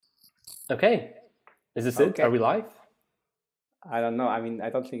Okay, is this it? Are Okay. we live? I don't know. I mean, I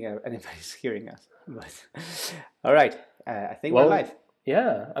don't think anybody's hearing us. But all right. I think we're live. Well,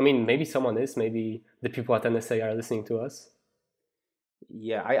 yeah. I mean, maybe someone is. Maybe the people at NSA are listening to us.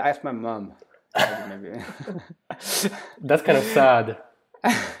 Yeah, I asked my mom. Maybe. That's kind of sad.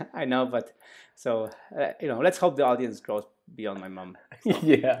 I know, but so let's hope the audience grows beyond my mom. So,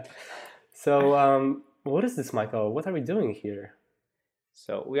 Yeah. So, what is this, Michael? What are we doing here?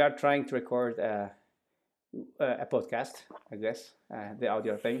 so we are trying to record a podcast, I guess, the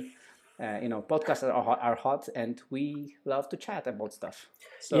audio thing. Podcasts are hot, and we love to chat about stuff.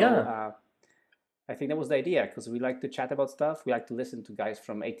 So Yeah. I think that was the idea because we like to chat about stuff. We like to listen to guys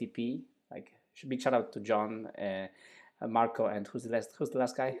from ATP. Like, big shout out to John, Marco, and who's the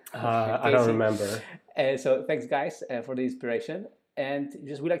last guy? I don't Casey. remember. So thanks, guys, for the inspiration. And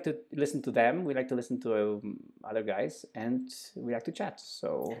just we like to listen to them. We like to listen to other guys, and we like to chat.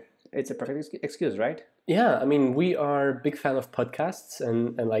 So it's a perfect excuse, right? Yeah. I mean, we are big fan of podcasts,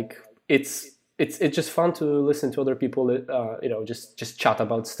 and like it's just fun to listen to other people. Just chat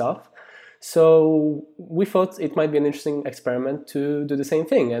about stuff. So we thought it might be an interesting experiment to do the same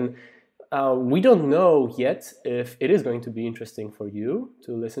thing, and we don't know yet if it is going to be interesting for you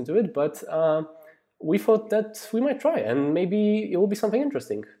to listen to it, but we thought that we might try, and maybe it will be something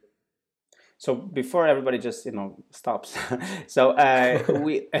interesting. So before everybody just stops, so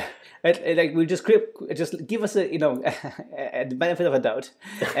we like we just give us the benefit of a doubt,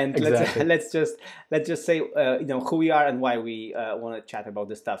 and Exactly. let's just say who we are and why we want to chat about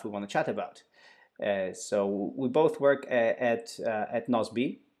the stuff we want to chat about. So we both work at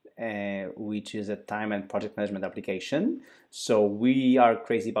Nosby, which is a time and project management application. So we are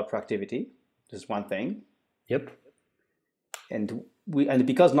crazy about proactivity. This is one thing. Yep. And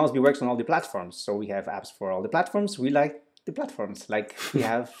because Nosby works on all the platforms, so we have apps for all the platforms. We like the platforms. Like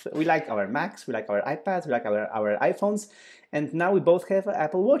we like our Macs, we like our iPads, we like our iPhones, and now we both have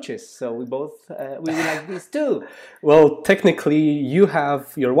Apple Watches. So we like these too. Well, technically, you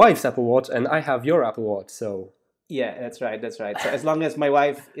have your wife's Apple Watch, and I have your Apple Watch. So Yeah, that's right. That's right. So as long as my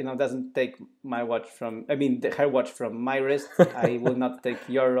wife, doesn't take her watch from my wrist, I will not take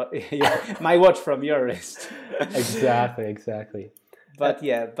my watch from your wrist. exactly, exactly. But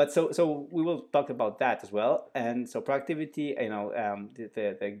yeah, so we will talk about that as well. And so productivity,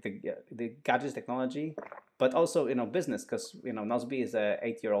 the gadgets technology, but also business, because Nosby is a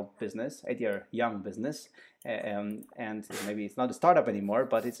 8-year-old business, 8-year young business, and maybe it's not a startup anymore,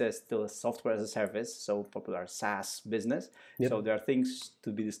 but it's still a software as a service, so popular SaaS business. Yep. So there are things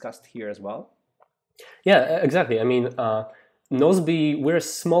to be discussed here as well. Yeah, exactly. I mean, Nosby, we're a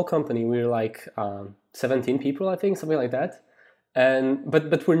small company. We're like 17 people, I think, something like that. And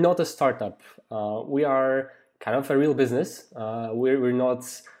but we're not a startup. We are kind of a real business. We're not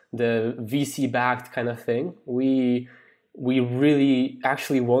the VC backed kind of thing. We really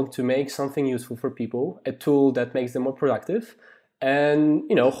actually want to make something useful for people, a tool that makes them more productive, and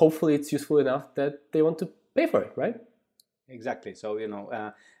hopefully it's useful enough that they want to pay for it, right? Exactly. So we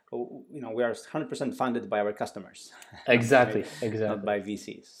are 100% funded by our customers, Exactly, not exactly. by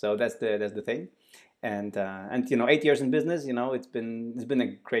VCs. So that's the thing. And 8 years in business, it's been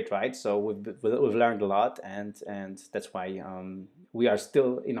a great ride. So we've learned a lot, and that's why we are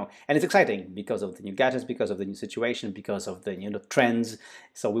still, and it's exciting because of the new gadgets, because of the new situation, because of the new trends.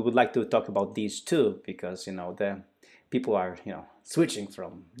 So we would like to talk about these too, because the people are switching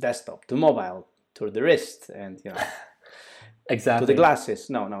from desktop to mobile to the wrist, and to the Exactly. glasses.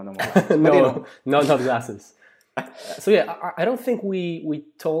 No more glasses, but No, no, not glasses. So yeah, I don't think we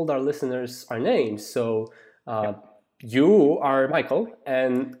told our listeners our names. So yeah. you are Michael,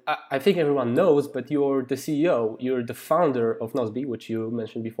 and I think everyone knows, but you're the CEO. You're the founder of Nosby, which you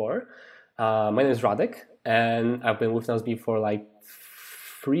mentioned before. My name is Radek, and I've been with Nosby for like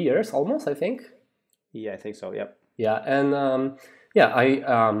 3 years almost, I think. Yeah, I think so. Yep. Yeah, and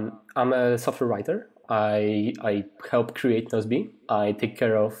I'm a software writer. I help create Nosby. I take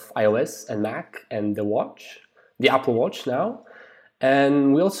care of iOS and Mac and the watch, the Apple Watch now,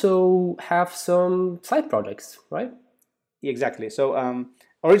 and we also have some side projects, right? Exactly. So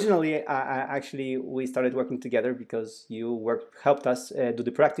originally, actually, we started working together because you helped us do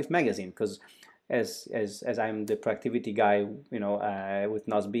the Proactive magazine. Because as I'm the productivity guy, with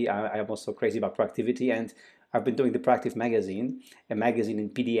Nosby, I am also crazy about productivity, and I've been doing the Proactive magazine, a magazine in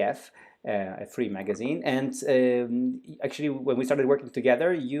PDF, a free magazine. And actually, when we started working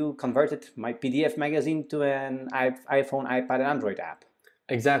together, you converted my PDF magazine to an iPhone, iPad, and Android app.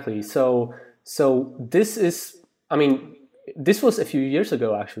 Exactly. So this is, I mean, this was a few years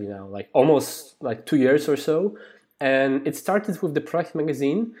ago actually now, like almost like 2 years or so, and it started with the Product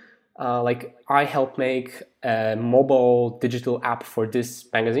magazine. like I helped make a mobile digital app for this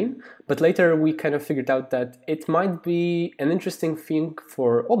magazine, but later we kind of figured out that it might be an interesting thing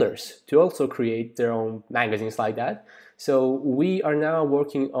for others to also create their own magazines like that. So we are now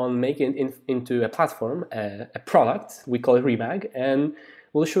working on making it into a platform, a product. We call it Remag, and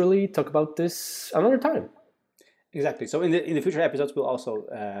we'll surely talk about this another time. Exactly. So in the future episodes, we'll also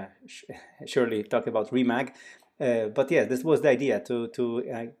surely talk about Remag. But yeah, this was the idea to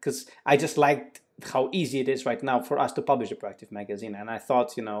because I just liked how easy it is right now for us to publish a proactive magazine, and I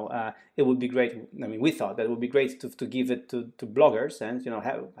thought it would be great. I mean, we thought that it would be great to give it to bloggers and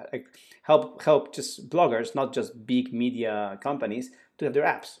help just bloggers, not just big media companies, to have their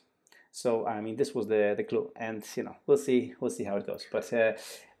apps. So I mean, this was the clue, and we'll see how it goes. But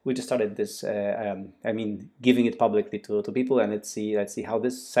we just started this. I mean, giving it publicly to people, and let's see how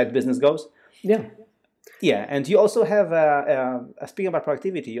this side business goes. Yeah. Yeah, and you also have, speaking about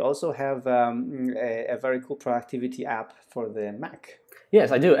productivity, you also have a very cool productivity app for the Mac.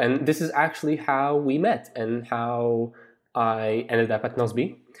 Yes, I do. And this is actually how we met and how I ended up at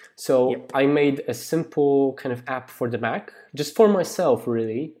Nozbe. So Yep. I made a simple kind of app for the Mac, just for myself,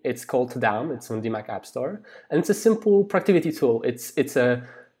 really. It's called Tadam. It's on the Mac App Store. And it's a simple productivity tool. It's a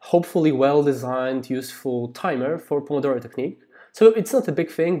hopefully well-designed, useful timer for Pomodoro technique. So it's not a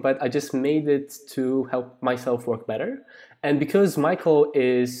big thing, but I just made it to help myself work better. And because Michael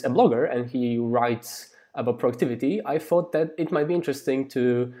is a blogger and he writes about productivity, I thought that it might be interesting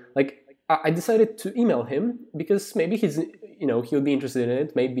to, like, I decided to email him because maybe he'll be interested in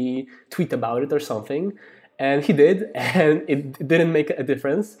it, maybe tweet about it or something. And he did, and it didn't make a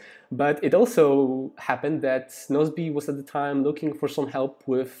difference. But it also happened that Nozbe was at the time looking for some help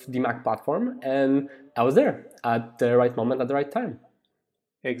with the Mac platform, and I was there at the right moment, at the right time.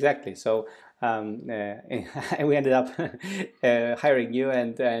 Exactly. So and we ended up hiring you,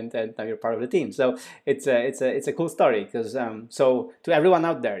 and now you're part of the team. So it's a cool story because so to everyone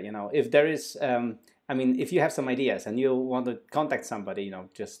out there, if there is. I mean, if you have some ideas and you want to contact somebody,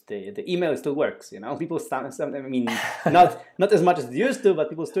 just the email still works. People start. I mean, not as much as they used to, but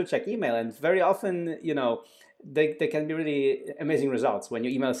people still check email, and very often, they can be really amazing results when you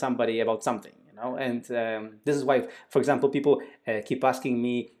email somebody about something. And this is why, for example, people keep asking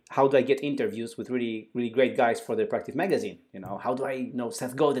me, how do I get interviews with really really great guys for the Proactive magazine? How do I know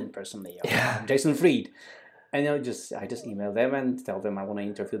Seth Godin personally, or Jason Fried? And I just email them and tell them I want to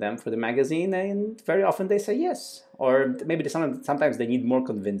interview them for the magazine, and very often they say yes. Or maybe sometimes they need more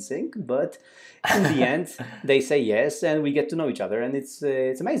convincing, but in the end they say yes, and we get to know each other, and it's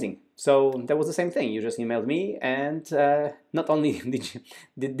amazing. So that was the same thing. You just emailed me, and not only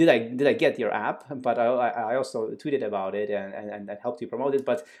did I get your app, but I also tweeted about it and helped you promote it.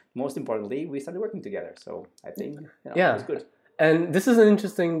 But most importantly, we started working together. So I think it was good. And this is an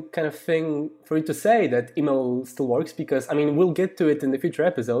interesting kind of thing for you to say that email still works because, I mean, we'll get to it in the future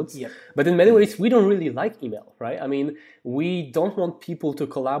episodes. Yep. But in many ways, we don't really like email, right? I mean, we don't want people to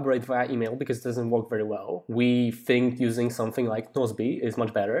collaborate via email because it doesn't work very well. We think using something like Nozbe is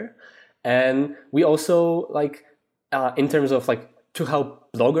much better. And we also, in terms of to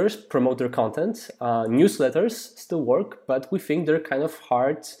help bloggers promote their content, newsletters still work, but we think they're kind of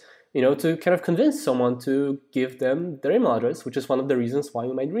hard to kind of convince someone to give them their email address, which is one of the reasons why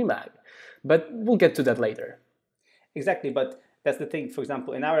we made Remag. But we'll get to that later. Exactly, but that's the thing. For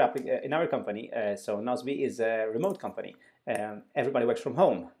example, in our company, so Nozbe is a remote company. Everybody works from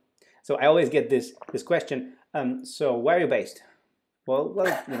home. So I always get this question. So where are you based? Well,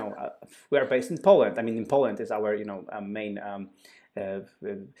 we are based in Poland. I mean, in Poland is our main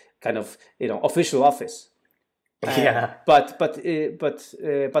kind of official office. But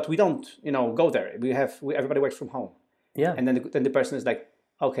we don't go there. Everybody works from home. Yeah. And then the person is like,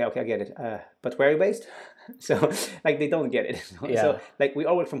 okay, I get it. But where are you based? So they don't get it. Yeah. So we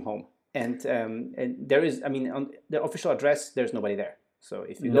all work from home, and there is, I mean, on the official address, there's nobody there. So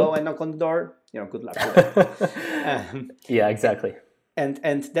if you go and knock on the door, good luck with that. Yeah, exactly.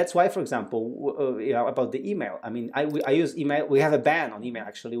 And that's why, for example, about the email. I mean, I use email. We have a ban on email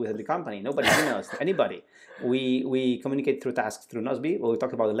actually within the company. Nobody emails anybody. We communicate through tasks through Nozbe. We'll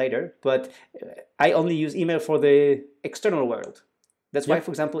talk about it later. But I only use email for the external world. That's why,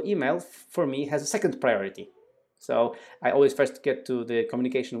 for example, email for me has a second priority. So I always first get to the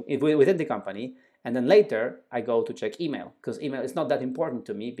communication within the company, and then later I go to check email, because email is not that important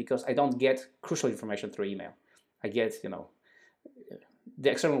to me because I don't get crucial information through email. I get the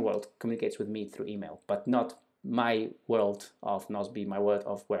external world communicates with me through email, but not my world of Nozbe, my world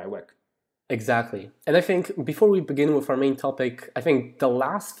of where I work. Exactly. And I think before we begin with our main topic, I think the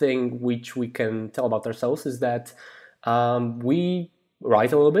last thing which we can tell about ourselves is that we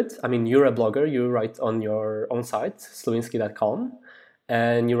write a little bit. I mean, you're a blogger. You write on your own site, slewinski.com,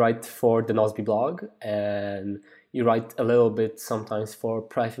 and you write for the Nozbe blog, and you write a little bit sometimes for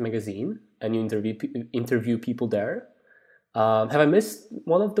Private Magazine, and you interview people there. Have I missed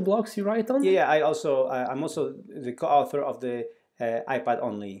one of the blogs you write on? Yeah, I'm also the co-author of the iPad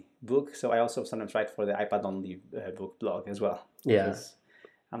only book, so I also sometimes write for the iPad only book blog as well. Yeah. Because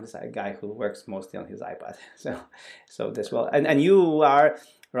I'm just a guy who works mostly on his iPad, so that's well. And you are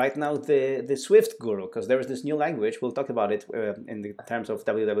right now the Swift guru, because there is this new language. We'll talk about it in the terms of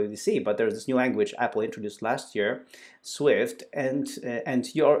WWDC, but there's this new language Apple introduced last year, Swift, and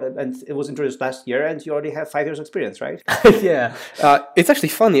it was introduced last year, and you already have 5 years experience, right? Yeah, it's actually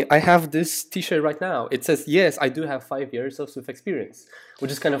funny. I have this T-shirt right now. It says, "Yes, I do have 5 years of Swift experience,"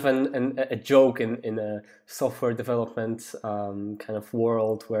 which is kind of a joke in a software development kind of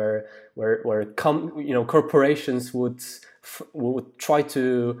world where corporations would try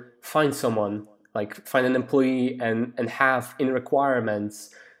to find someone, like find an employee and have in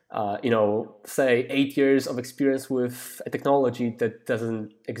requirements, say 8 years of experience with a technology that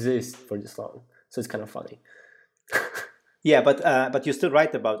doesn't exist for this long. So it's kind of funny. Yeah, but you still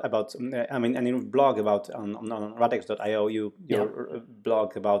write about I mean, and you blog about on Radek.io, your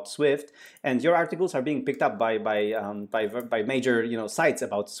blog about Swift, and your articles are being picked up by major sites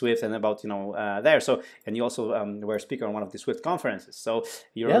about Swift and about there. So, and you also were a speaker on one of the Swift conferences. So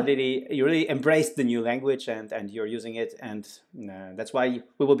you really embraced the new language and you're using it, and that's why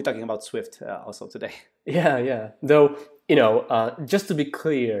we will be talking about Swift also today. Yeah. Though just to be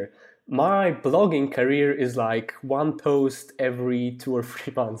clear, my blogging career is like one post every 2 or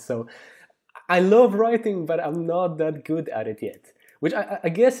 3 months. So I love writing, but I'm not that good at it yet, which I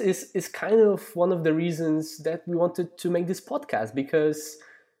guess is kind of one of the reasons that we wanted to make this podcast, because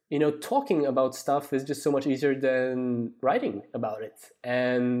talking about stuff is just so much easier than writing about it.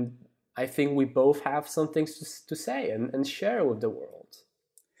 And I think we both have some things to say and share with the world.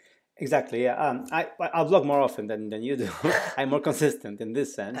 Exactly. Yeah. I'll blog more often than you do. I'm more consistent in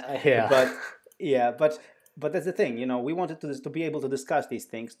this sense. But that's the thing. We wanted to be able to discuss these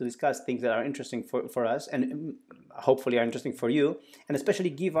things, that are interesting for us, and hopefully are interesting for you, and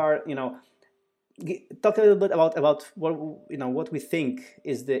especially give our talk a little bit about what we think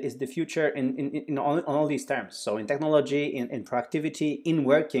is the future in all these terms. So in technology, in productivity, in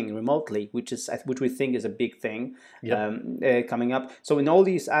working remotely, which we think is a big thing coming up. So in all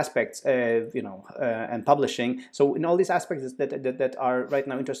these aspects, and publishing. So in all these aspects that are right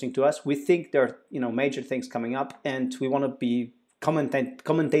now interesting to us, we think there are major things coming up, and we want to be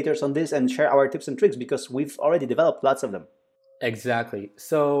commentators on this and share our tips and tricks, because we've already developed lots of them. Exactly.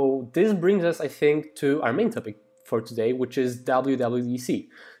 So this brings us, I think, to our main topic for today, which is WWDC.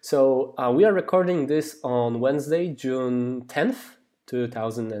 So we are recording this on Wednesday, June 10th,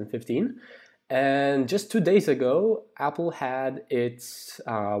 2015. And just 2 days ago, Apple had its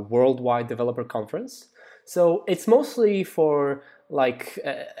Worldwide Developer Conference. So it's mostly for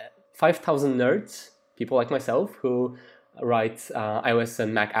 5,000 nerds, people like myself who write iOS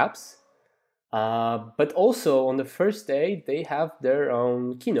and Mac apps. But also on the first day, they have their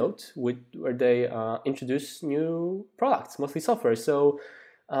own keynote where they introduce new products, mostly software. So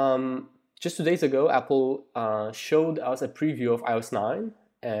just 2 days ago, Apple showed us a preview of iOS 9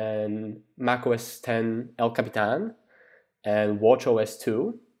 and macOS 10 El Capitan and watchOS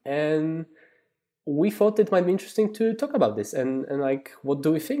 2. And we thought it might be interesting to talk about this and what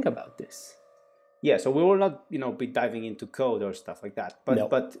do we think about this? Yeah, so we will not, be diving into code or stuff like that. But No.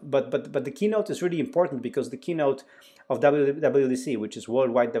 but the keynote is really important, because the keynote of WWDC, which is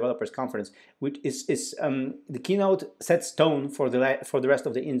Worldwide Developers Conference, which is the keynote sets tone for the rest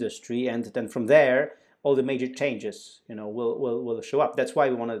of the industry, and then from there all the major changes, will show up. That's why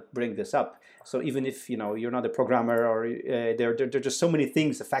we want to bring this up. So even if you're not a programmer, or there are just so many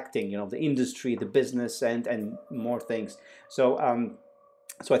things affecting the industry, the business, and more things. So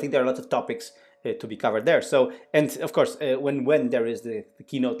I think there are lots of topics to be covered there. So, and of course, when there is the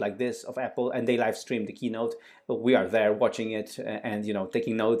keynote like this of Apple, and they live stream the keynote, we are there watching it and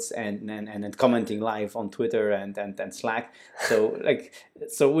taking notes and commenting live on Twitter and Slack.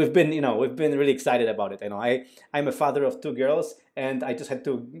 So we've been really excited about it. I'm a father of 2 girls, and I just had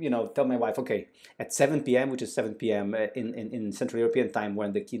to tell my wife, okay, at 7 p.m., which is 7 p.m. in Central European time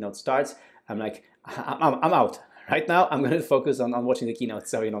when the keynote starts, I'm out. Right now, I'm going to focus on watching the keynote.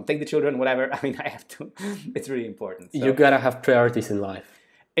 So, take the children, whatever. I have to. It's really important. So. You gotta have priorities in life.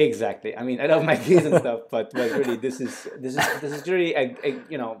 Exactly. I love my kids and stuff, but really, this is really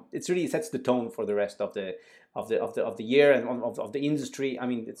it's really sets the tone for the rest of the year and of the industry.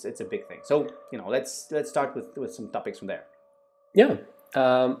 It's a big thing. So let's start with some topics from there. Yeah.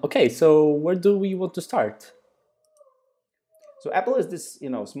 Okay, so where do we want to start? So Apple is this,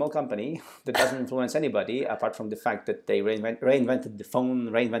 small company that doesn't influence anybody apart from the fact that they reinvented the phone,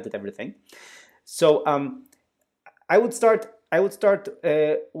 reinvented everything. So I would start. I would start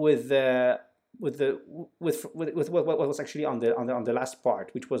with the with what was actually on the last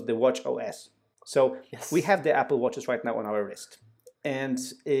part, which was the Watch OS. So we Yes. have the Apple Watches right now on our wrist, and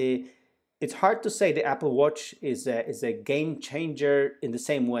it's hard to say the Apple Watch is a game changer in the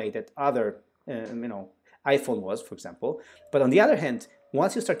same way that other iPhone was, for example. But on the other hand,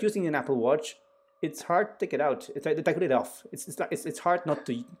 once you start using an Apple Watch, it's hard to take it out. It's to take it off. It's hard not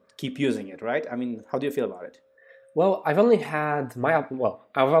to keep using it, right? I mean, how do you feel about it? Well, I've only had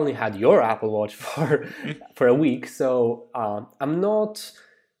your Apple Watch for a week, so I'm not,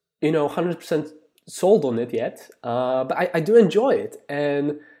 100% sold on it yet. But I do enjoy it,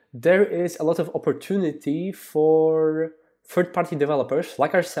 and there is a lot of opportunity for third-party developers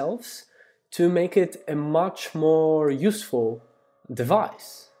like ourselves to make it a much more useful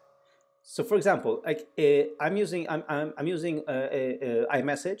device. So, for example, like I'm using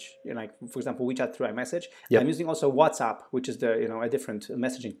iMessage, like for example, WeChat through iMessage. I'm Yep. using also WhatsApp, which is the a different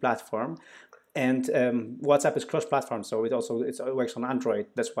messaging platform, and WhatsApp is cross-platform, so it works on Android.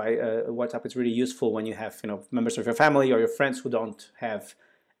 That's why WhatsApp is really useful when you have members of your family or your friends who don't have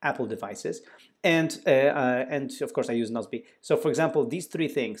Apple devices, and of course I use Nozbe. So, for example, these three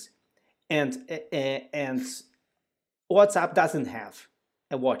things, and WhatsApp doesn't have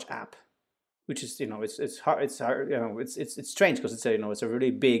a watch app, which is it's hard it's strange because it's a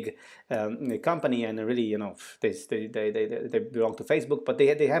really big company, and a really they belong to Facebook, but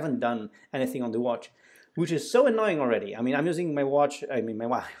they haven't done anything on the watch, which is so annoying already. I mean, I'm using my watch, I mean my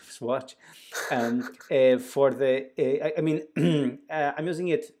wife's watch, for the I mean I'm using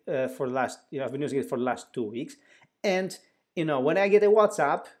it for the last I've been using it for the last 2 weeks, and when I get a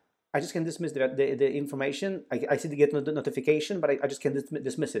WhatsApp, I just can dismiss the information. I see the get notification, but I just can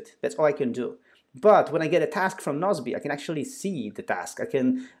dismiss it. That's all I can do. But when I get a task from Nozbe, I can actually see the task. I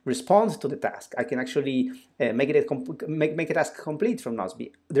can respond to the task. I can actually make a task complete from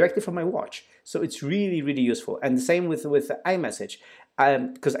Nozbe directly from my watch. So it's really, really useful. And the same with iMessage,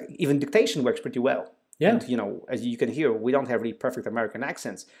 because even dictation works pretty well. Yeah. And as you can hear, we don't have really perfect American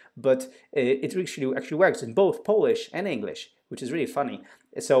accents, but it actually works in both Polish and English, which is really funny.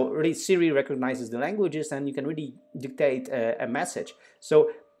 So really, Siri recognizes the languages, and you can really dictate a message. So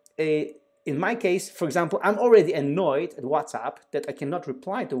in my case, for example, I'm already annoyed at WhatsApp that I cannot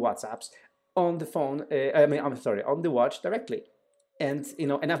reply to WhatsApps on the phone. I'm sorry, on the watch directly. And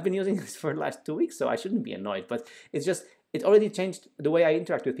and I've been using this for the last 2 weeks, so I shouldn't be annoyed. But it's just it already changed the way I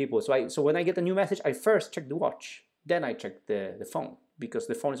interact with people. So when I get a new message, I first check the watch, then I check the phone, because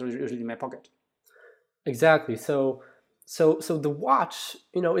the phone is usually in my pocket. Exactly. So the watch,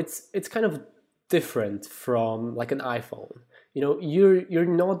 it's kind of different from like an iPhone. You're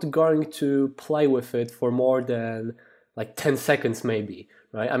not going to play with it for more than like 10 seconds maybe,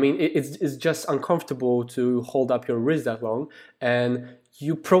 right? I mean, it's just uncomfortable to hold up your wrist that long, and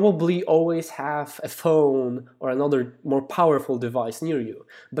you probably always have a phone or another more powerful device near you.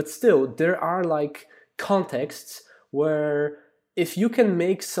 But still, there are like contexts where if you can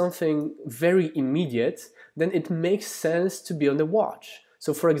make something very immediate, then it makes sense to be on the watch.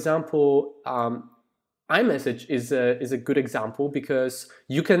 So, for example, iMessage is a good example because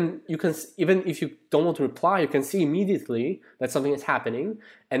you can even if you don't want to reply, you can see immediately that something is happening,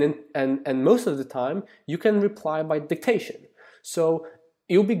 and most of the time you can reply by dictation. So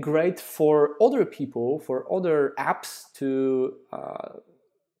it'll be great for other people, for other apps to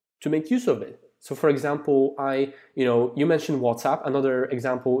make use of it. So, for example, you mentioned WhatsApp. Another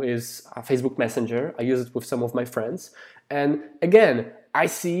example is Facebook Messenger. I use it with some of my friends, and again, I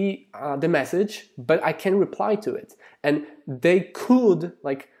see the message, but I can reply to it. And they could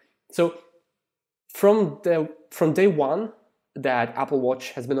so from day one that Apple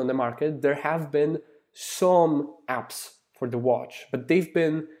Watch has been on the market, there have been some apps for the watch, but they've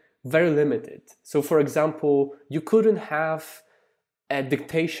been very limited. So, for example, you couldn't have a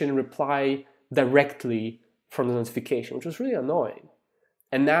dictation reply directly from the notification, which was really annoying.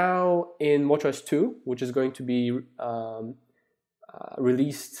 And now in WatchOS 2, which is going to be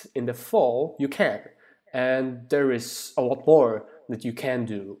released in the fall, you can. And there is a lot more that you can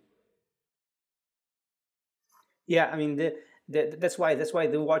do. Yeah, I mean that's why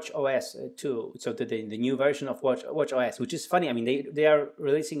the Watch OS 2, so the new version of Watch OS, which is funny. I mean they are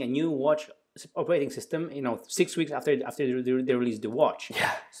releasing a new watch operating system, 6 weeks after they release the watch.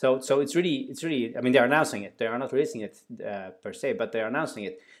 Yeah. So it's really. I mean, they're announcing it. They are not releasing it per se, but they're announcing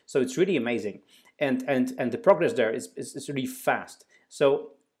it. So it's really amazing. and the progress there is really fast.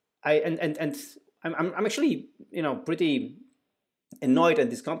 So I'm actually pretty annoyed at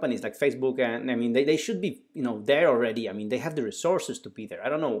these companies like Facebook, and I mean they should be there already. I mean they have the resources to be there. I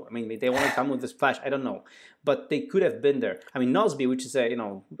don't know. I mean they want to come with this flash. I don't know, but they could have been there. I mean Nozbe, which is a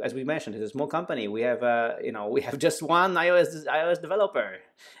as we mentioned, is a small company. We have we have just one iOS developer.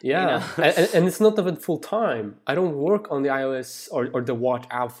 Yeah, and it's not even full time. I don't work on the iOS or the Watch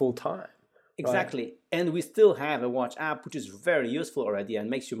app full time. Exactly. Right. And we still have a watch app, which is very useful already and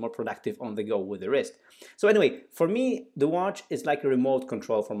makes you more productive on the go with the wrist. So anyway, for me, the watch is like a remote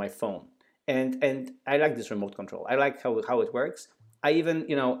control for my phone. And I like this remote control. I like how it works. I even,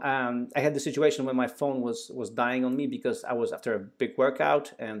 I had the situation when my phone was dying on me because I was after a big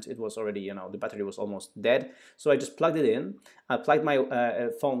workout and it was already, the battery was almost dead. So I just plugged it in. I plugged my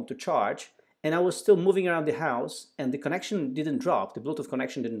phone to charge. And I was still moving around the house, and the connection didn't drop. The Bluetooth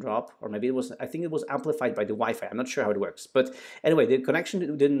connection didn't drop, or maybe I think it was amplified by the Wi-Fi. I'm not sure how it works. But anyway, the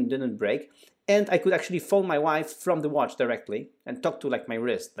connection didn't break. And I could actually phone my wife from the watch directly and talk to like my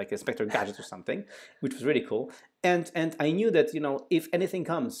wrist, like Inspector Gadget or something, which was really cool. And I knew that, if anything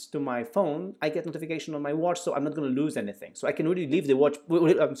comes to my phone, I get notification on my watch, so I'm not going to lose anything. So I can really leave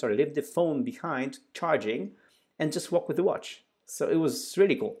leave the phone behind charging and just walk with the watch. So it was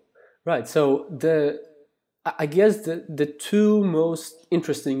really cool. Right. So I guess the two most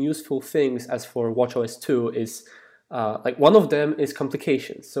interesting, useful things as for watchOS 2 is like one of them is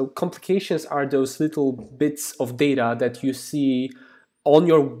complications. So complications are those little bits of data that you see on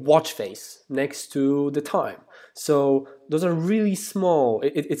your watch face next to the time. So those are really small.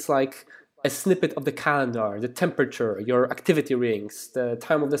 It's like a snippet of the calendar, the temperature, your activity rings, the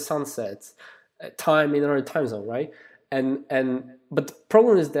time of the sunset, time in another time zone, right? But the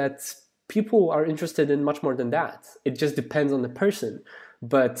problem is that people are interested in much more than that. It just depends on the person.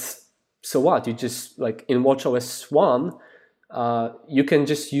 But so what? You just like in watchOS 1, you can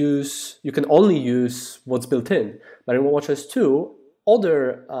only use what's built in. But in watchOS 2,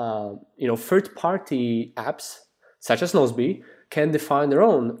 other third-party apps such as Nozbe can define their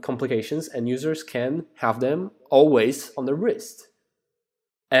own complications, and users can have them always on the wrist.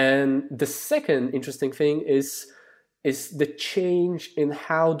 And the second interesting thing is the change in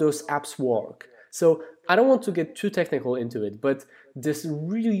how those apps work. So I don't want to get too technical into it, but this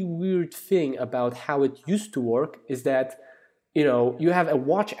really weird thing about how it used to work is that you have a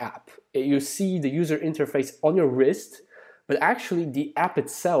watch app. You see the user interface on your wrist, but actually the app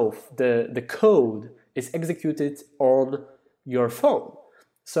itself, the code is executed on your phone.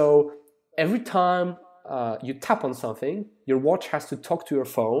 So every time you tap on something, your watch has to talk to your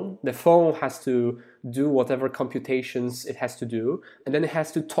phone. The phone has to do whatever computations it has to do, and then it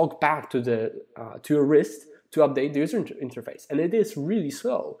has to talk back to your wrist to update the user interface. And it is really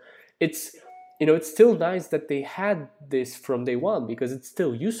slow. It's still nice that they had this from day one because it's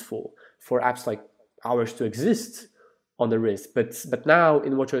still useful for apps like ours to exist on the wrist. But now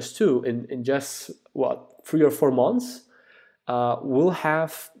in watchOS 2, in just 3 or 4 months,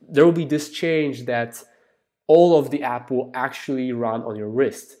 there will be this change that all of the app will actually run on your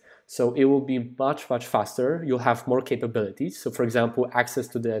wrist. So it will be much, much faster. You'll have more capabilities. So for example, access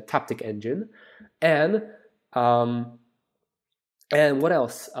to the Taptic engine. And what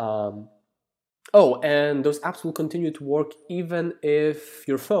else? And those apps will continue to work even if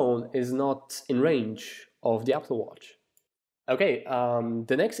your phone is not in range of the Apple Watch. Okay,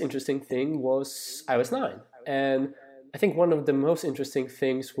 the next interesting thing was iOS 9. And I think one of the most interesting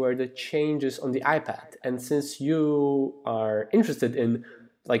things were the changes on the iPad. And since you are interested in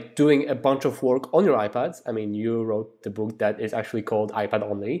like doing a bunch of work on your iPads, I mean, you wrote the book that is actually called iPad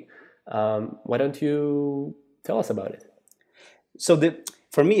Only. Why don't you tell us about it? So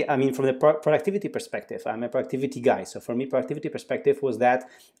for me, I mean, from the productivity perspective, I'm a productivity guy. So for me, productivity perspective was that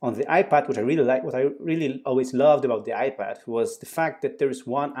on the iPad, what I really always loved about the iPad was the fact that there is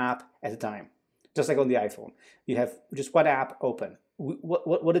one app at a time. Just like on the iPhone, you have just one app open.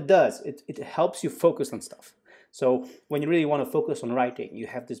 What it does, it helps you focus on stuff. So when you really want to focus on writing, you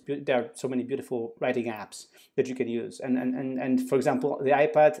have there are so many beautiful writing apps that you can use. And for example, the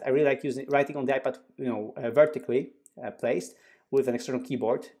iPad, I really like writing on the iPad, vertically placed with an external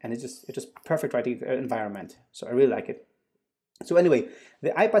keyboard, and it's just perfect writing environment. So I really like it. So anyway,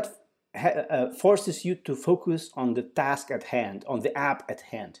 the iPad forces you to focus on the task at hand, on the app at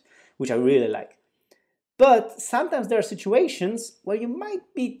hand, which I really like. But sometimes there are situations where you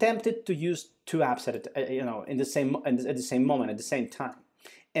might be tempted to use two apps at the same moment, at the same time,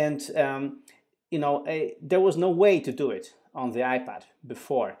 and there was no way to do it on the iPad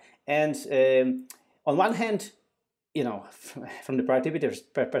before. And on one hand, from the productivity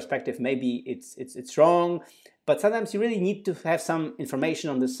perspective, maybe it's wrong, but sometimes you really need to have some information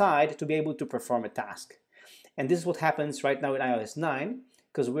on the side to be able to perform a task. And this is what happens right now in iOS 9,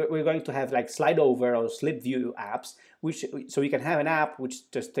 because we're going to have like slide over or slip view apps, so you can have an app which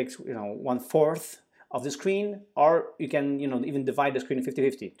just takes 1/4 of the screen, or you can even divide the screen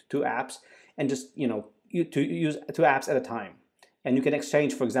 50-50 to two apps, and just to use two apps at a time. And you can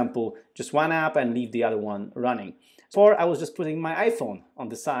exchange, for example, just one app and leave the other one running. Or I was just putting my iPhone on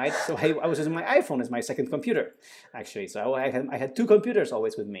the side, so I was using my iPhone as my second computer, actually. So I had two computers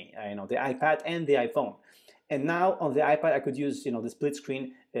always with me, the iPad and the iPhone. And now on the iPad, I could use the split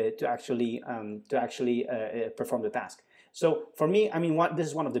screen to actually perform the task. So for me, this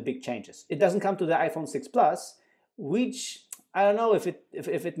is one of the big changes. It doesn't come to the iPhone 6 Plus, which I don't know if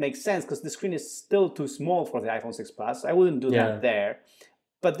it makes sense, because the screen is still too small for the iPhone 6 Plus. I wouldn't do that there,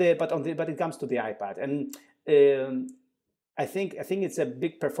 but it comes to the iPad, and I think it's a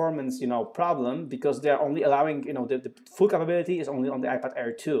big performance problem, because they're only allowing the full capability is only on the iPad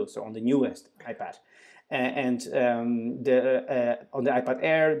Air 2, so on the newest iPad, and on the iPad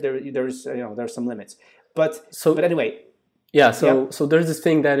Air there's some limits, but anyway. Yeah, so there's this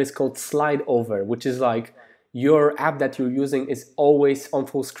thing that is called slide over, which is like your app that you're using is always on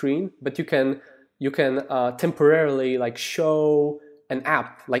full screen, but you can temporarily like show an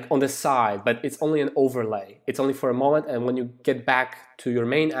app like on the side, but it's only an overlay. It's only for a moment, and when you get back to your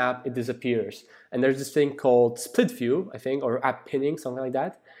main app, it disappears. And there's this thing called split view, I think, or app pinning, something like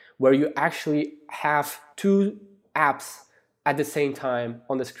that, where you actually have two apps at the same time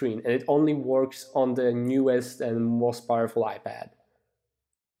on the screen, and it only works on the newest and most powerful iPad.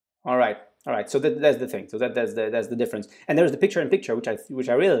 All right. So that's the thing. So that's the difference. And there's the picture-in-picture, which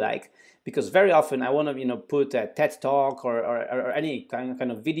I really like, because very often I want to put a TED talk or any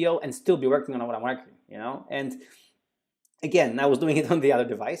kind of video and still be working on what I'm working. And again, I was doing it on the other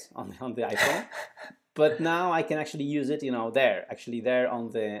device, on the iPhone, but now I can actually use it there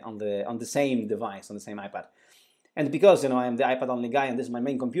on the same device, on the same iPad. And because I'm the iPad only guy and this is my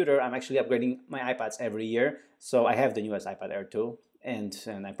main computer, I'm actually upgrading my iPads every year. So I have the newest iPad Air 2,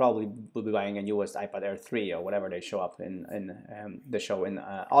 and I probably will be buying a newest iPad Air 3 or whatever they show up in the show in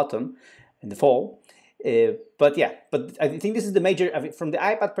autumn, in the fall. But I think this is the major. From the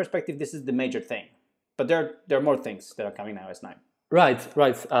iPad perspective, this is the major thing. But there are more things that are coming in iOS 9. Right.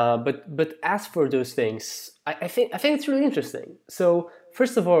 But as for those things, I think it's really interesting. So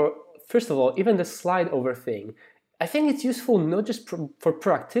first of all, even the slide over thing, I think it's useful not just for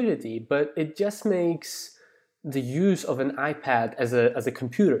productivity, but it just makes the use of an iPad as a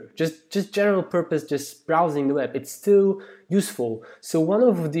computer, just general purpose, just browsing the web, it's still useful. So one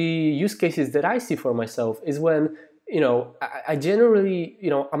of the use cases that I see for myself is when I generally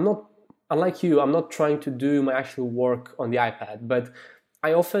I'm not, unlike you, I'm not trying to do my actual work on the iPad, but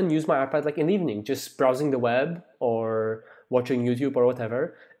I often use my iPad like in the evening, just browsing the web or watching YouTube or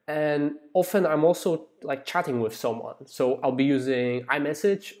whatever. And often I'm also like chatting with someone. So I'll be using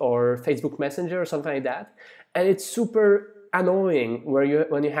iMessage or Facebook Messenger or something like that. And it's super annoying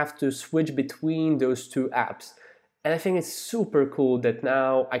when you have to switch between those two apps. And I think it's super cool that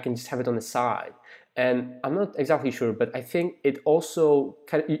now I can just have it on the side. And I'm not exactly sure, but I think it also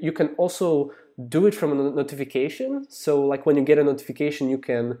you can also do it from a notification. So like when you get a notification, you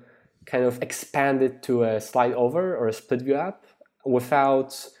can kind of expand it to a slide over or a split view app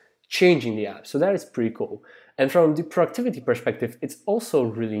without changing the app. So that is pretty cool. And from the productivity perspective, it's also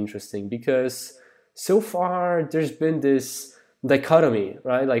really interesting because so far there's been this dichotomy,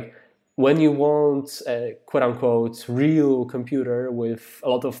 right? Like when you want a quote unquote real computer with a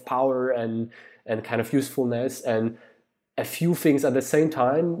lot of power and kind of usefulness and a few things at the same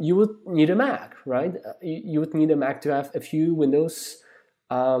time, you would need a Mac, right? You would need a Mac to have a few windows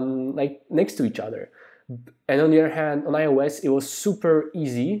like next to each other. And on the other hand, on iOS, it was super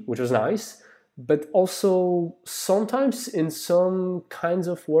easy, which was nice, but also sometimes in some kinds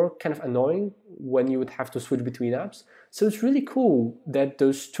of work, kind of annoying when you would have to switch between apps. So it's really cool that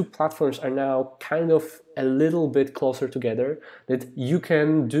those two platforms are now kind of a little bit closer together, that you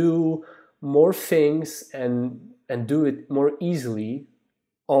can do more things and do it more easily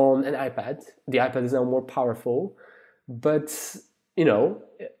on an iPad. The iPad is now more powerful, but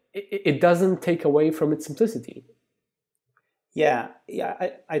it doesn't take away from its simplicity. Yeah,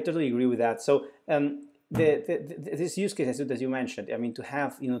 I totally agree with that. So this use case that you mentioned, I mean, to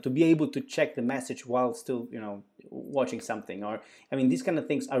have to be able to check the message while still watching something, or these kind of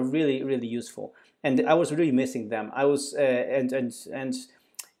things are really, really useful. And I was really missing them. I was and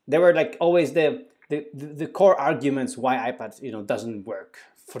there were like always the core arguments why iPad doesn't work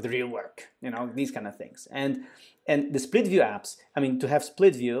for the real work, these kind of things. And And the split view apps, I mean, to have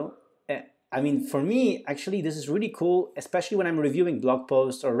split view, I mean, for me, actually, this is really cool, especially when I'm reviewing blog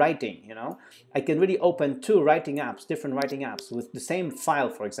posts or writing, I can really open two writing apps, different writing apps with the same file,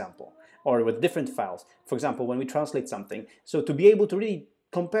 for example, or with different files. For example, when we translate something. So to be able to really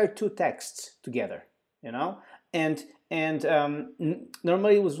compare two texts together, and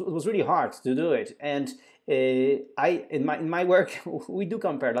normally it was really hard to do it. And in my work, we do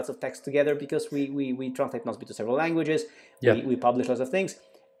compare lots of text together because we translate Nozbe to several languages. Yeah. We publish lots of things.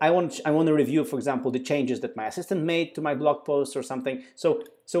 I want to review, for example, the changes that my assistant made to my blog post or something. So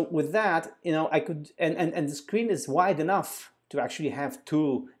with that, I could, and the screen is wide enough to actually have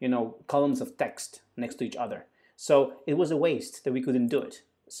two, columns of text next to each other. So it was a waste that we couldn't do it.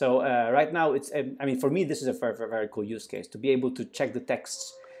 So right now, it's, I mean, for me, this is a very, very cool use case to be able to check the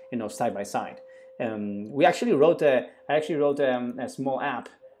texts, side by side. I actually wrote a small app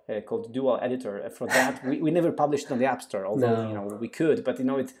called Dual Editor. For that, we never published it on the App Store, although we could. But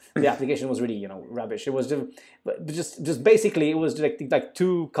the application was really rubbish. It was just basically it was like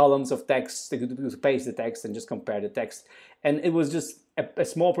two columns of text. They could paste the text and just compare the text, and it was just a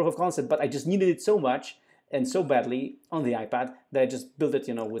small proof of concept. But I just needed it so much and so badly on the iPad that I just built it,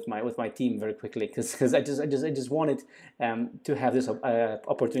 with my team very quickly because I just wanted to have this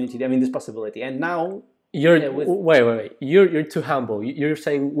opportunity. I mean, this possibility, and now. Wait. You're too humble. You're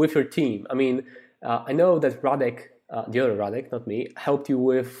saying with your team. I mean, I know that Radek, the other Radek, not me, helped you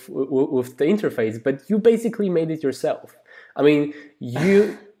with the interface, but you basically made it yourself. I mean,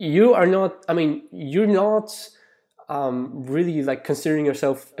 you are not. I mean, you're not really like considering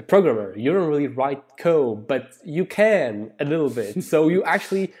yourself a programmer. You don't really write code, but you can a little bit. So you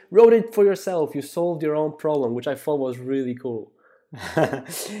actually wrote it for yourself. You solved your own problem, which I thought was really cool.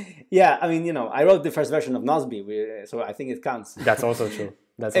 Yeah, I mean, I wrote the first version of Nozbe, so I think it counts. That's also true.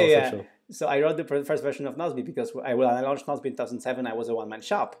 True. So I wrote the first version of Nozbe because when I launched Nozbe in 2007, I was a one-man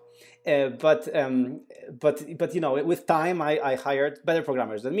shop. But with time, I hired better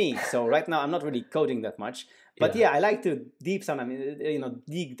programmers than me. So right now, I'm not really coding that much. But I like to dig a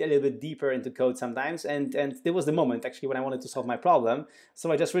little bit deeper into code sometimes. And there was the moment actually when I wanted to solve my problem.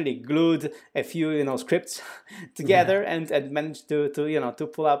 So I just really glued a few scripts together and managed to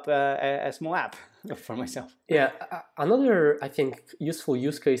pull up a small app for myself. Yeah, another I think useful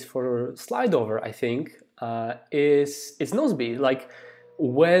use case for slide over I think is Nozbe. Like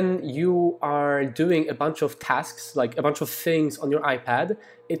when you are doing a bunch of tasks, like a bunch of things on your iPad,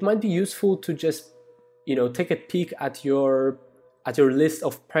 it might be useful to just take a peek at your list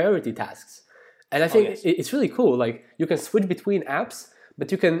of priority tasks. And I think it's really cool. Like you can switch between apps,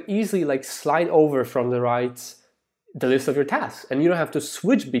 but you can easily like slide over from the right the list of your tasks, and you don't have to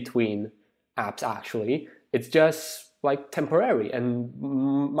switch between apps. Actually, it's just like temporary and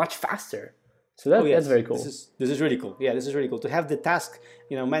much faster. So that's very cool. This is really cool. Yeah, this is really cool to have the task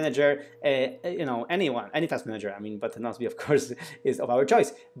manager. Any task manager. I mean, but Nozbe of course is of our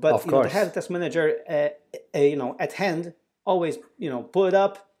choice. But to have the task manager at hand, always pull it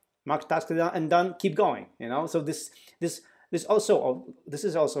up, mark task and done, keep going. So this is also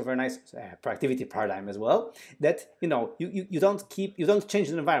a very nice productivity paradigm as well. That you don't change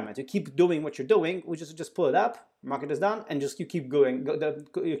the environment. You keep doing what you're doing. We just pull it up, mark it as done, and just you keep going.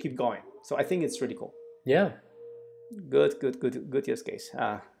 You keep going. So I think it's really cool. Yeah. Good use case.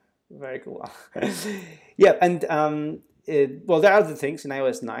 Very cool. Yeah, and there are other things in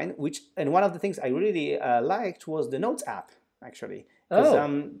iOS 9, and one of the things I really liked was the Notes app actually,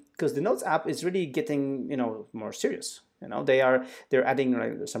 because the Notes app is really getting more serious. They're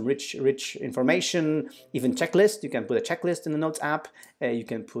adding some rich information, even checklist. You can put a checklist in the Notes app. You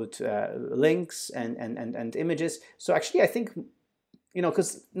can put links and images. So actually, I think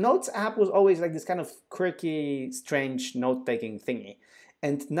because Notes app was always like this kind of quirky, strange note-taking thingy,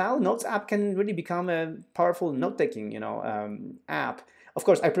 and now Notes app can really become a powerful note-taking app. Of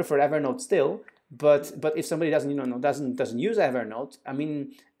course, I prefer Evernote still. But if somebody doesn't use Evernote, I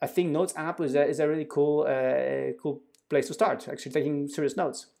mean, I think Notes app is a really cool place to start, actually taking serious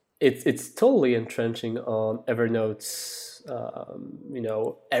notes. It's totally entrenching on Evernote's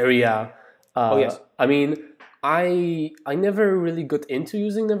area. Yes. I mean, I never really got into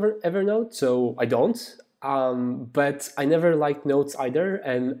using Evernote, so I don't. But I never liked notes either,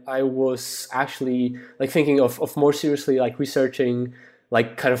 and I was actually like thinking of more seriously like researching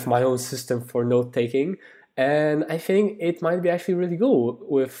like kind of my own system for note taking. And I think it might be actually really cool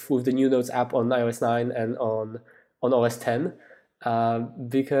with the new Notes app on iOS 9 and on OS 10.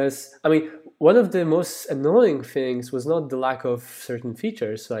 Because, I mean, one of the most annoying things was not the lack of certain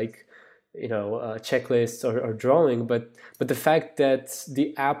features like, checklists or drawing, but the fact that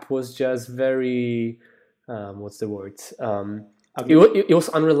the app was just very what's the word? Ugly. It was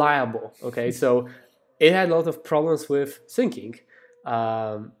unreliable. Okay, so it had a lot of problems with syncing.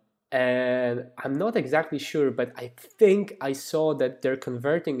 Um, and I'm not exactly sure, but I think I saw that they're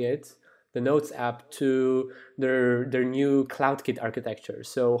converting it, the Notes app, to their new CloudKit architecture.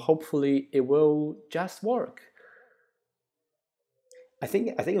 So hopefully it will just work. I think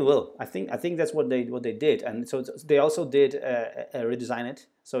it will. I think that's what they did, and so they also did redesign it,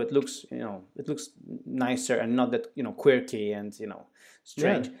 so it looks it looks nicer and not that quirky and Yeah,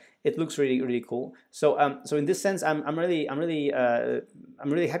 strange. It looks really cool. So so in this sense, I'm really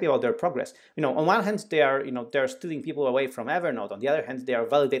happy about their progress. On one hand, they are they're stealing people away from Evernote. On the other hand, they are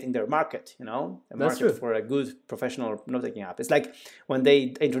validating their market. A that's market true. for a good professional note taking app. It's like when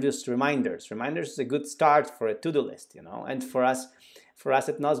they introduced reminders. Reminders is a good start for a to do list. And for us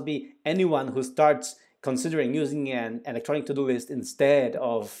at Nozbe, anyone who starts considering using an electronic to-do list instead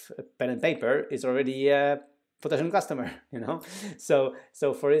of pen and paper is already a potential customer. So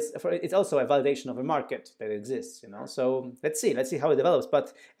it's also a validation of a market that exists. So let's see how it develops.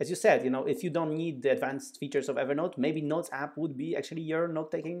 But as you said, if you don't need the advanced features of Evernote, maybe Notes app would be actually your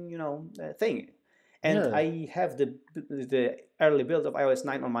note-taking thing. And Yeah, I have the early build of iOS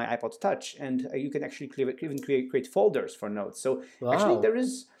 9 on my iPod Touch, and you can actually even create folders for notes. So actually, wow.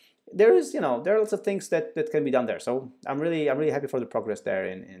 there are lots of things that can be done there. So I'm really happy for the progress there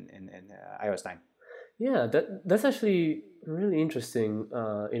in iOS 9. Yeah, that's actually a really interesting,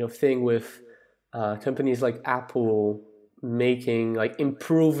 thing with companies like Apple making like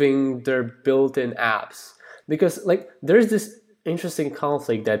improving their built-in apps, because like there's this interesting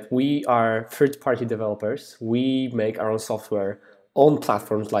conflict that we are third-party developers. We make our own software on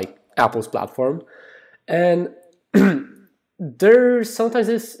platforms like Apple's platform, and there sometimes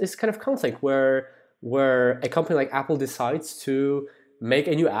is kind of conflict where a company like Apple decides to make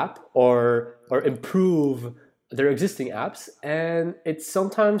a new app or improve their existing apps, and it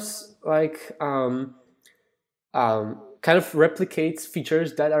sometimes like kind of replicates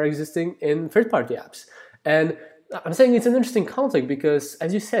features that are existing in third-party apps. And I'm saying it's an interesting conflict because,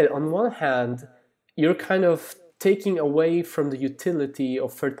 as you said, on one hand, you're kind of taking away from the utility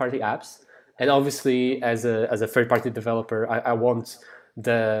of third-party apps. And obviously, as a third-party developer, I want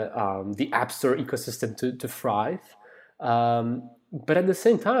the App Store ecosystem to thrive. But at the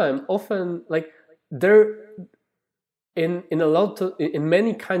same time, often like there in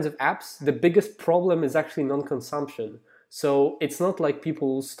many kinds of apps, the biggest problem is actually non-consumption. So it's not like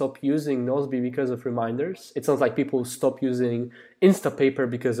people stop using Nozbe because of reminders. It's not like people stop using Instapaper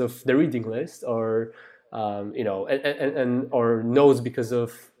because of the reading list, or or Notes because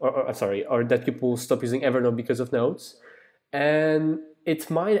of, or sorry, or that people stop using Evernote because of Notes. And it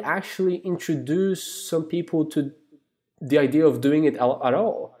might actually introduce some people to the idea of doing it at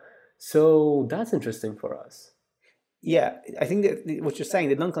all. So that's interesting for us. Yeah, I think that what you're saying,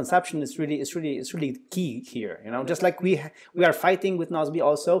 the non-consumption is really key here. Just like we are fighting with Nozbe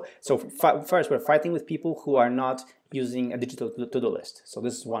also. So first, we're fighting with people who are not using a digital to-do list. So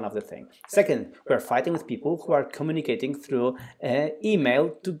this is one of the things. Second, we're fighting with people who are communicating through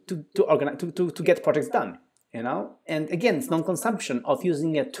email to organize to get projects done. And again, it's non-consumption of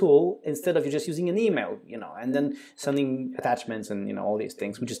using a tool instead of just using an email, and then sending attachments and all these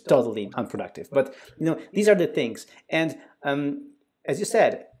things, which is totally unproductive. But these are the things. And as you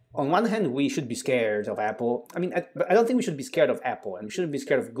said, on one hand, we should be scared of Apple. I mean, but I don't think we should be scared of Apple, and we shouldn't be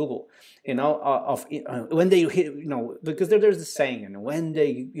scared of Google. When they hit, because there's this saying, and when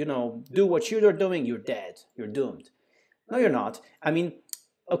they do what you're doing, you're dead, you're doomed. No, you're not. I mean,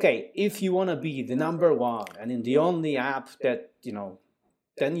 okay, if you want to be the number one and in the only app that,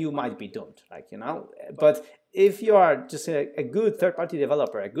 then you might be doomed, But if you are just a good third-party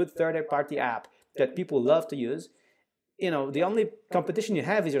developer, a good third-party app that people love to use, the only competition you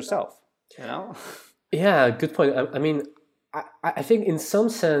have is yourself, Yeah, good point. I mean, I think in some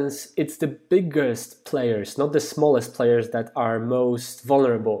sense it's the biggest players, not the smallest players, that are most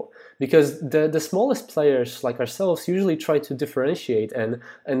vulnerable. Because the smallest players like ourselves usually try to differentiate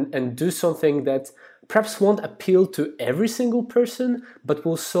and do something that perhaps won't appeal to every single person, but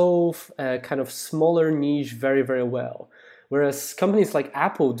will solve a kind of smaller niche very, very well. Whereas companies like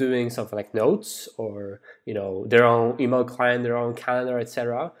Apple doing something like Notes, or their own email client, their own calendar,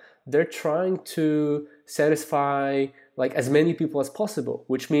 etc., they're trying to satisfy like as many people as possible,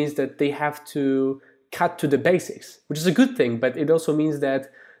 which means that they have to cut to the basics, which is a good thing, but it also means that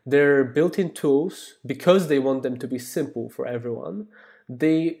their built-in tools, because they want them to be simple for everyone,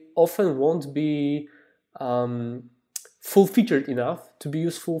 they often won't be full-featured enough to be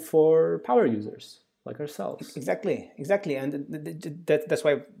useful for power users. like ourselves. Exactly, and that's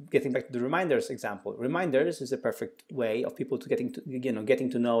why, getting back to the reminders example, reminders is a perfect way of people to getting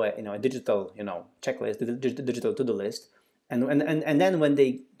to know a digital checklist, the digital to-do list, and then when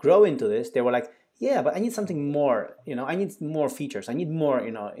they grow into this, they were like, yeah, but I need something more, I need more features, I need more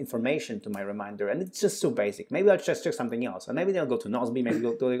information to my reminder, and it's just so basic. Maybe I'll just check something else, and maybe they'll go to Nozbe, maybe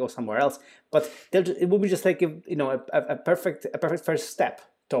they'll go somewhere else, but it will be just like a perfect first step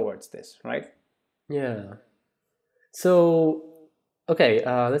towards this, right? Yeah. So, okay,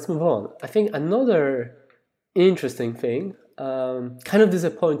 let's move on. I think another interesting thing, kind of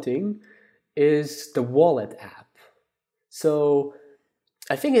disappointing, is the wallet app. So,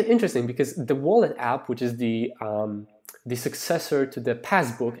 I think it's interesting because the wallet app, which is the successor to the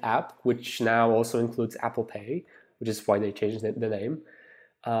Passbook app, which now also includes Apple Pay, which is why they changed the name.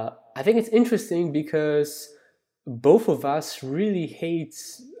 I think it's interesting because both of us really hate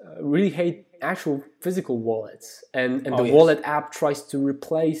actual physical wallets, and the yes. wallet app tries to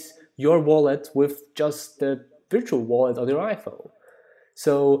replace your wallet with just the virtual wallet on your iPhone.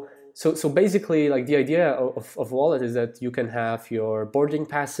 So basically, like, the idea of wallet is that you can have your boarding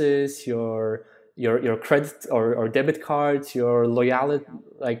passes, your credit or debit cards, your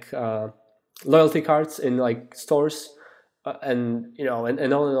loyalty cards in like stores, and and on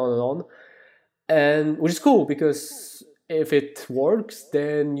and on and on, and which is cool because if it works,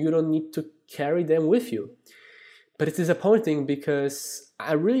 then you don't need to carry them with you. But it's disappointing because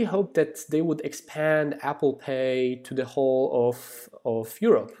I really hope that they would expand Apple Pay to the whole of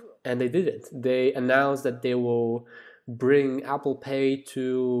Europe, and they didn't. They announced that they will bring Apple Pay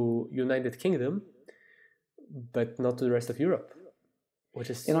to United Kingdom, but not to the rest of Europe,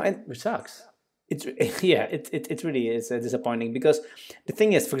 which sucks. It really is disappointing, because the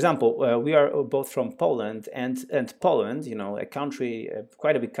thing is, for example, we are both from Poland, and Poland, a country,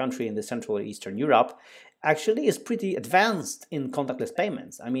 quite a big country in the Central and Eastern Europe, actually is pretty advanced in contactless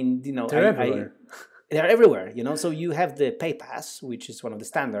payments. I mean, They're everywhere. They're everywhere. So you have the PayPass, which is one of the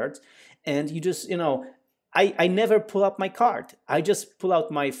standards, and you just I never pull out my card. I just pull out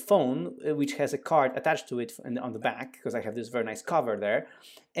my phone, which has a card attached to it on the back, because I have this very nice cover there,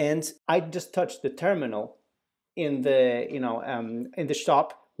 and I just touch the terminal in the in the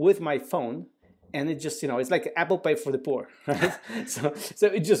shop with my phone, and it just it's like Apple Pay for the poor, right? so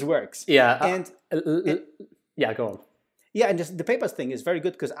it just works. Yeah. And yeah, go on. Yeah, and just the PayPass thing is very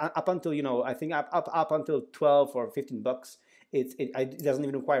good, because up until I think up until $12 or $15, it doesn't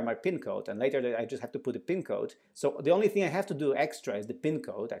even require my PIN code, and later I just have to put a PIN code. So the only thing I have to do extra is the PIN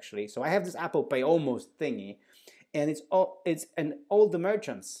code, actually. So I have this Apple Pay almost thingy, and all the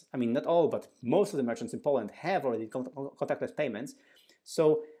merchants, I mean, not all, but most of the merchants in Poland have already contactless payments.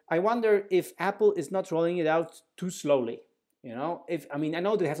 So I wonder if Apple is not rolling it out too slowly. I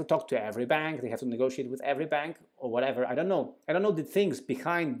know they have to talk to every bank, they have to negotiate with every bank or whatever. I don't know the things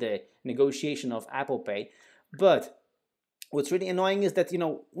behind the negotiation of Apple Pay, but what's really annoying is that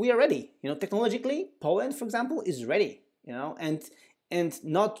we are ready. Technologically, Poland, for example, is ready. And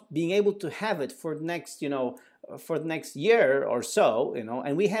not being able to have it for the next year or so.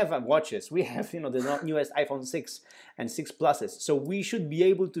 And we have watches. We have the newest iPhone 6 and 6 Pluses, so we should be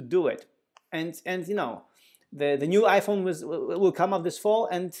able to do it. And the new iPhone will come out this fall,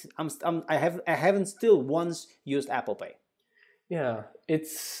 and I haven't still once used Apple Pay. Yeah,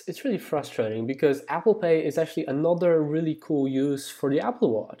 it's really frustrating because Apple Pay is actually another really cool use for the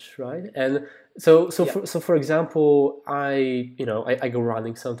Apple Watch, right? And so for example, I go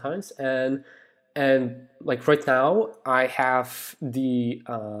running sometimes, and like right now I have the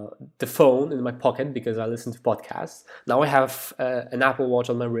phone in my pocket because I listen to podcasts. Now I have an Apple Watch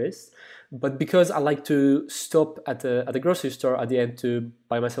on my wrist. But because I like to stop at the grocery store at the end to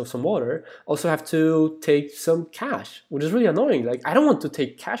buy myself some water, also have to take some cash, which is really annoying. Like, I don't want to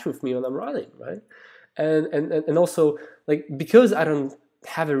take cash with me when I'm running, right? And also, like, because I don't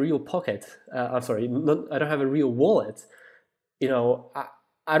have a real pocket, I don't have a real wallet.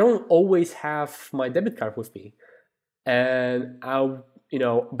 I don't always have my debit card with me, and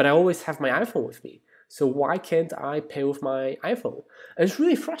but I always have my iPhone with me. So why can't I pay with my iPhone? And it's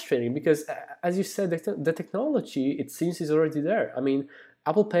really frustrating because, as you said, the technology, it seems, is already there. I mean,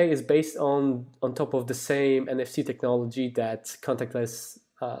 Apple Pay is based on top of the same NFC technology that contactless,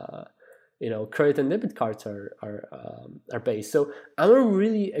 credit and debit cards are based. So I'm not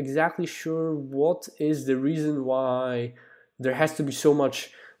really exactly sure what is the reason why there has to be so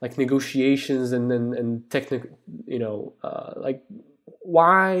much like negotiations and technical, like,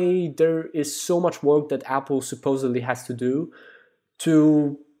 why there is so much work that Apple supposedly has to do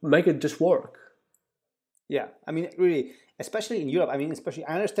to make it just work. Yeah, I mean, really, especially in Europe. I mean, especially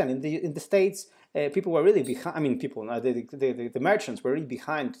I understand in the States, people were really behind. I mean, people, the merchants were really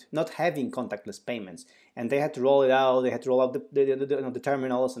behind not having contactless payments, and they had to roll it out. They had to roll out the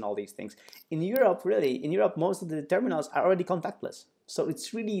terminals and all these things. In Europe, most of the terminals are already contactless. So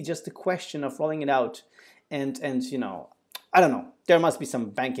it's really just a question of rolling it out, and I don't know. There must be some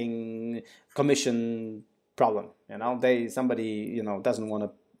banking commission problem. Somebody doesn't want to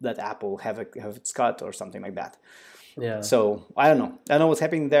let Apple have its cut or something like that. Yeah. So I don't know. I don't know what's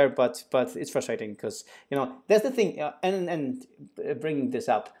happening there, but it's frustrating because that's the thing. And bringing this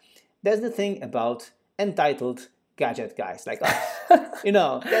up, that's the thing about entitled gadget guys like us.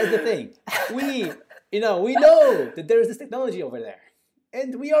 That's the thing. We know that there is this technology over there,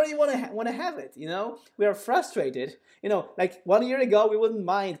 and we already want to have it. We are frustrated. Like 1 year ago, we wouldn't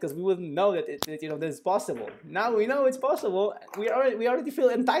mind because we wouldn't know that that it's possible. Now we know it's possible. We already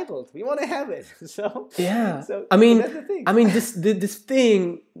feel entitled. We want to have it. So yeah. So I mean, that's the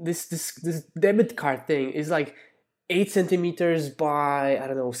thing. this debit card thing is like 8 centimeters by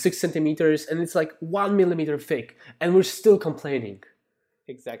 6 centimeters, and it's like 1 millimeter thick, and we're still complaining.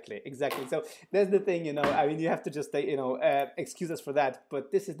 Exactly. So that's the thing, I mean, you have to just, excuse us for that.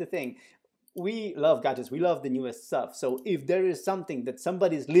 But this is the thing. We love gadgets. We love the newest stuff. So if there is something that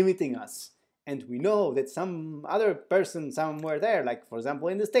somebody is limiting us, and we know that some other person somewhere there, like, for example,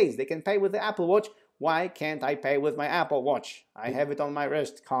 in the States, they can pay with the Apple Watch. Why can't I pay with my Apple Watch? I have it on my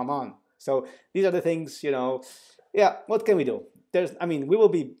wrist. Come on. So these are the things, yeah, what can we do? We will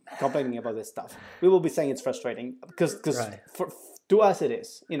be complaining about this stuff. We will be saying it's frustrating because Right. To us it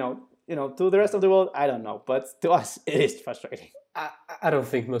is. To the rest of the world, I don't know, but to us it is frustrating. I don't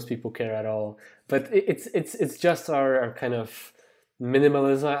think most people care at all, but it's just our kind of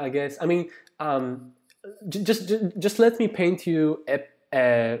minimalism, I guess. I mean, just let me paint you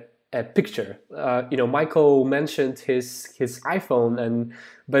a picture. Michael mentioned his iPhone,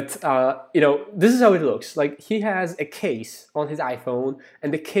 but this is how it looks. Like, he has a case on his iPhone,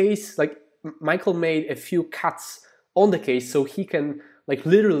 and the case, like, Michael made a few cuts on the case so he can like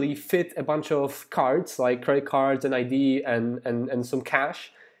literally fit a bunch of cards, like credit cards and ID and some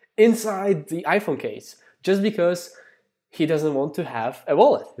cash inside the iPhone case, just because he doesn't want to have a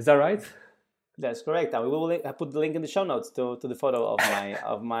wallet. Is that right? That's correct. We will put the link in the show notes to the photo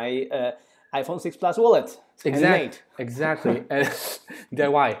of my iPhone 6 Plus wallet. Exactly. And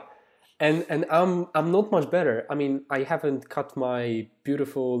DIY. And I'm not much better. I mean, I haven't cut my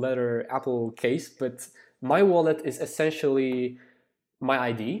beautiful leather Apple case, but my wallet is essentially my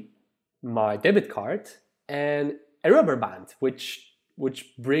ID, my debit card, and a rubber band, which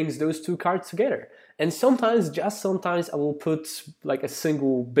brings those two cards together. And sometimes I will put like a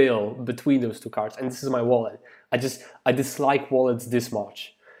single bill between those two cards, and this is my wallet. I dislike wallets this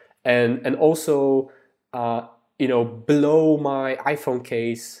much, and also below my iPhone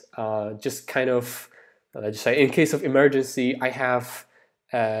case, just kind of just say in case of emergency, I have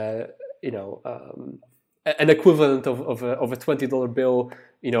an equivalent of a $20 bill,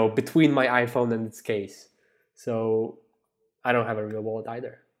 between my iPhone and its case. So I don't have a real wallet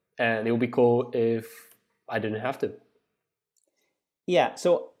either, and it would be cool if I didn't have to. Yeah.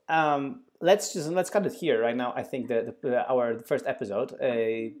 So let's cut it here right now. I think that our first episode,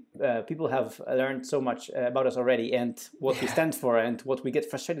 people have learned so much about us already, and what we stand for, and what we get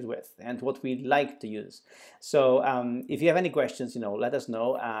frustrated with, and what we like to use. So if you have any questions, let us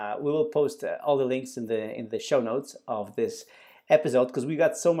know. We will post all the links in the show notes of this episode, because we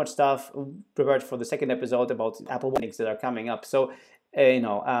got so much stuff prepared for the second episode about Apple links that are coming up. So you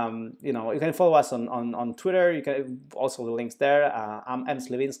can follow us on Twitter. You can also the links there. I'm M.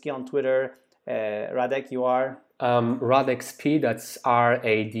 Sliwinski on Twitter. Radek, you are RadexP. That's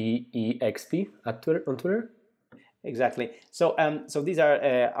RADEXP on Twitter. Exactly. So these are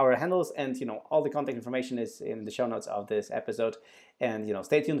our handles, and all the contact information is in the show notes of this episode. And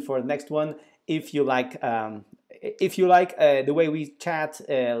stay tuned for the next one. If you like the way we chat,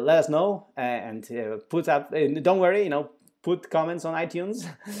 let us know and put up. Don't worry, put comments on iTunes.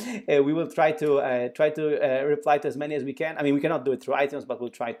 We will try to reply to as many as we can. I mean, we cannot do it through iTunes, but we'll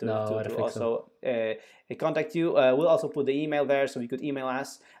try to also contact you. We'll also put the email there, so you could email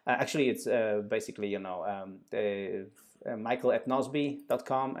us. Actually, it's basically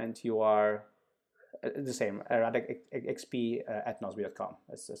michael@nosby.com, and you are the same, radekxp@nosby.com,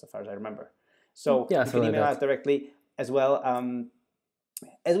 as far as I remember. So you can email us directly as well.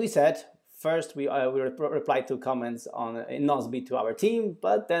 As we said, first, we reply to comments in Nosby to our team,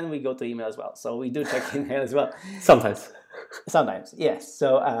 but then we go to email as well. So we do check email as well. Sometimes, yes.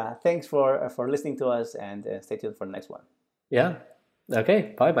 So thanks for listening to us, and stay tuned for the next one. Yeah.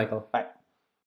 Okay. Bye, Michael. Bye.